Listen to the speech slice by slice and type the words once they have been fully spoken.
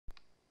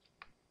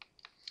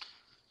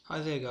Hi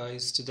there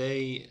guys,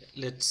 today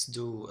let's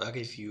do a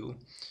review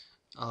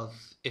of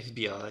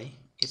FBI.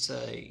 It's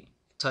a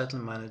title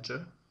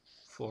manager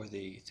for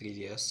the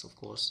 3DS of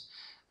course,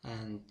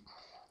 and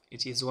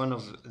it is one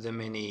of the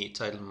many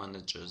title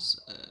managers,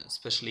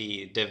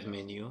 especially dev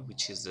menu,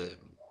 which is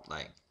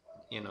like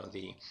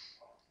the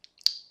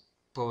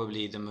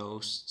probably the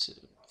most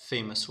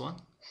famous one,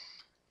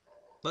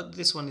 but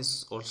this one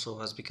is also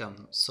has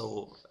become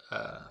so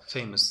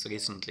famous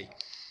recently.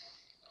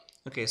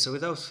 Okay, so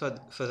without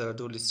further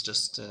ado, let's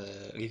just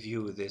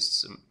review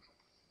this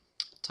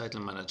title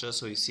manager.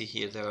 So you see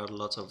here there are a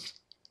lot of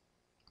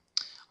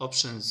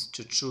options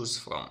to choose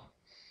from.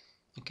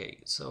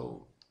 Okay,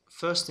 so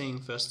first thing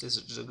first is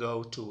to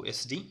go to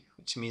SD,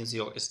 which means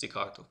your SD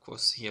card. Of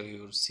course, here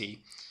you'll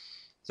see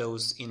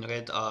those in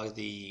red are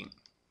the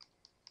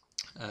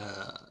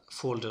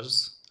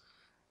folders,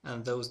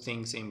 and those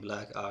things in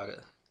black are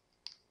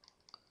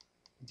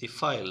the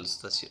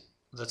files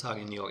that are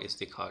in your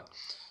SD card.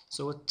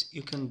 So what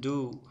you can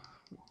do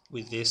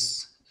with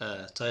this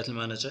title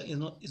manager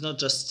is not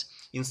just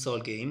install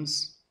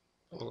games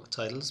or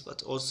titles,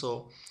 but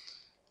also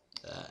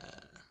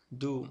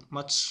do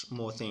much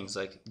more things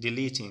like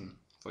deleting,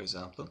 for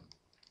example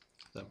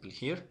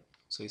here.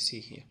 So you see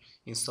here,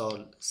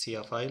 install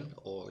CR file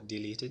or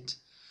delete it,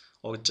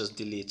 or just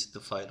delete the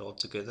file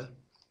altogether,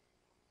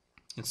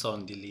 install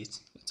and delete,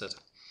 etc.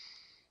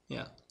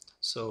 Yeah,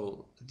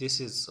 so this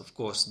is of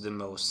course the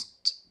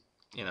most,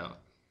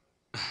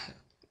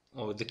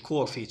 or the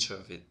core feature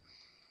of it.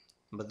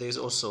 But there's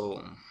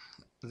also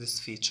this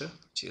feature,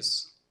 which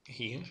is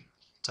here,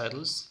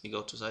 titles. You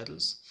go to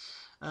titles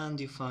and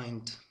you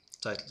find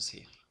titles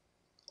here,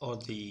 or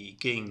the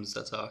games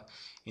that are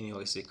in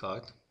your SD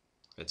card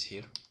right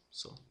here,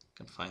 so you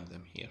can find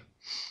them here.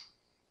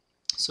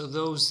 So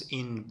those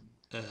in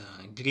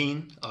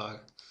green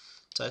are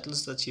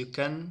titles that you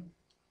can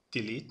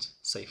delete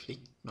safely,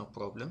 no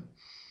problem.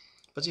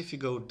 But if you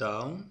go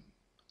down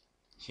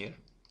here,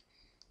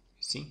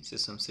 you see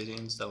system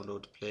settings,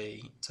 download,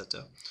 play,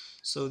 etc.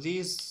 So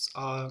these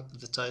are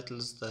the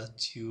titles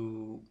that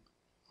you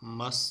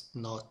must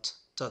not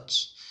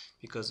touch,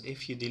 because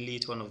if you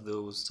delete one of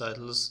those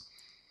titles,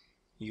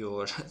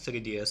 your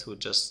 3DS will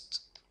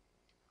just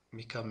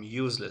become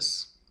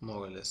useless,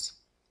 more or less.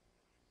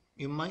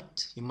 You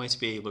might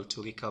be able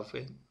to recover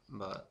it,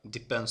 but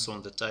depends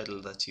on the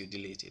title that you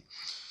deleted.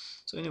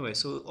 So anyway,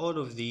 so all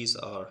of these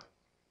are,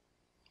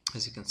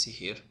 as you can see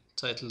here,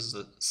 titles,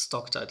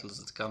 stock titles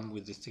that come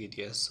with the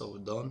 3DS, so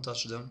don't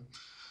touch them,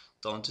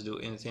 don't do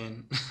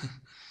anything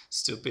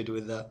stupid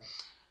with that.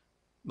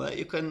 But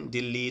you can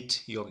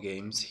delete your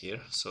games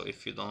here, so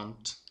if you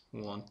don't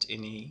want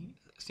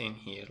anything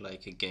here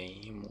like a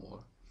game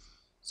or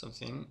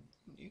something,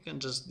 you can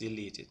just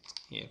delete it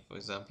here. For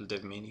example,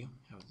 dev menu,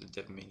 you have the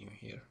dev menu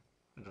here.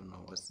 I don't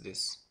know what's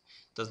this,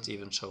 doesn't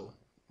even show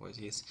what it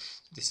is.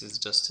 This is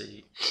just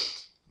a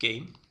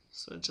game,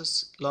 so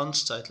just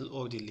launch title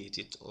or delete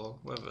it or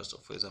whatever. So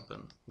for example,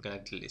 I'm gonna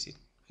delete it,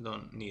 I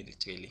don't need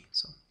it really,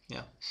 so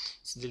yeah,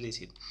 it's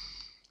deleted.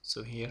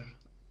 So here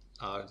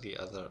are the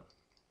other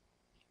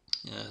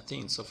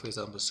things. So for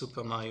example,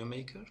 Super Mario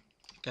Maker,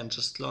 you can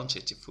just launch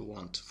it if we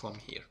want from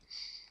here.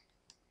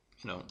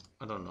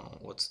 I don't know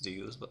what's the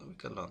use, but we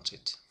can launch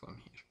it from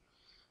here.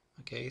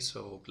 Okay,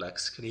 so black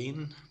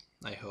screen.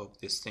 I hope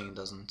this thing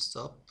doesn't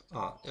stop.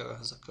 Error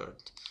has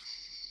occurred.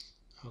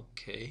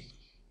 Okay,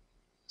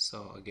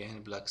 so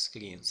again black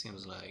screen,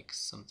 seems like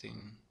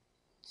something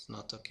is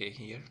not okay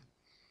here.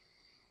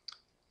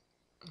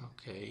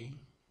 Okay,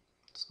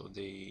 so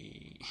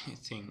the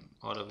thing,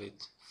 all of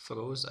it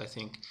froze, I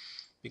think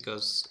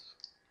because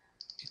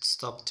it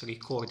stopped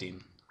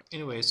recording.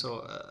 Anyway,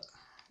 so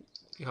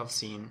you have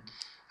seen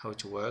how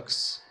it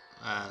works,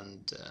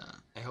 and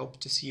I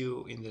hope to see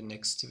you in the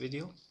next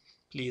video.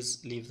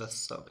 Please leave a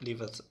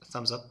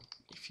thumbs up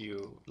if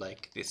you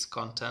like this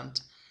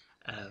content,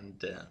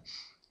 and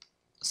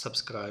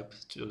subscribe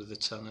to the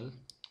channel,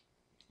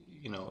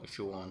 if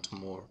you want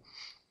more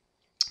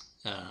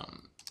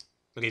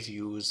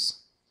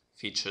reviews,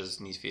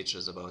 neat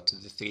features about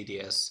the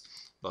 3DS,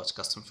 about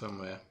custom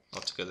firmware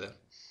altogether.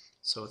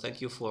 So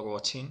thank you for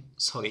watching.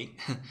 Sorry,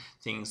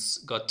 things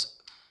got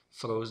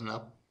frozen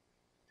up.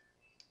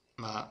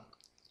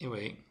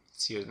 Anyway,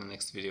 see you in the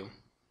next video.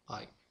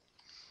 Bye.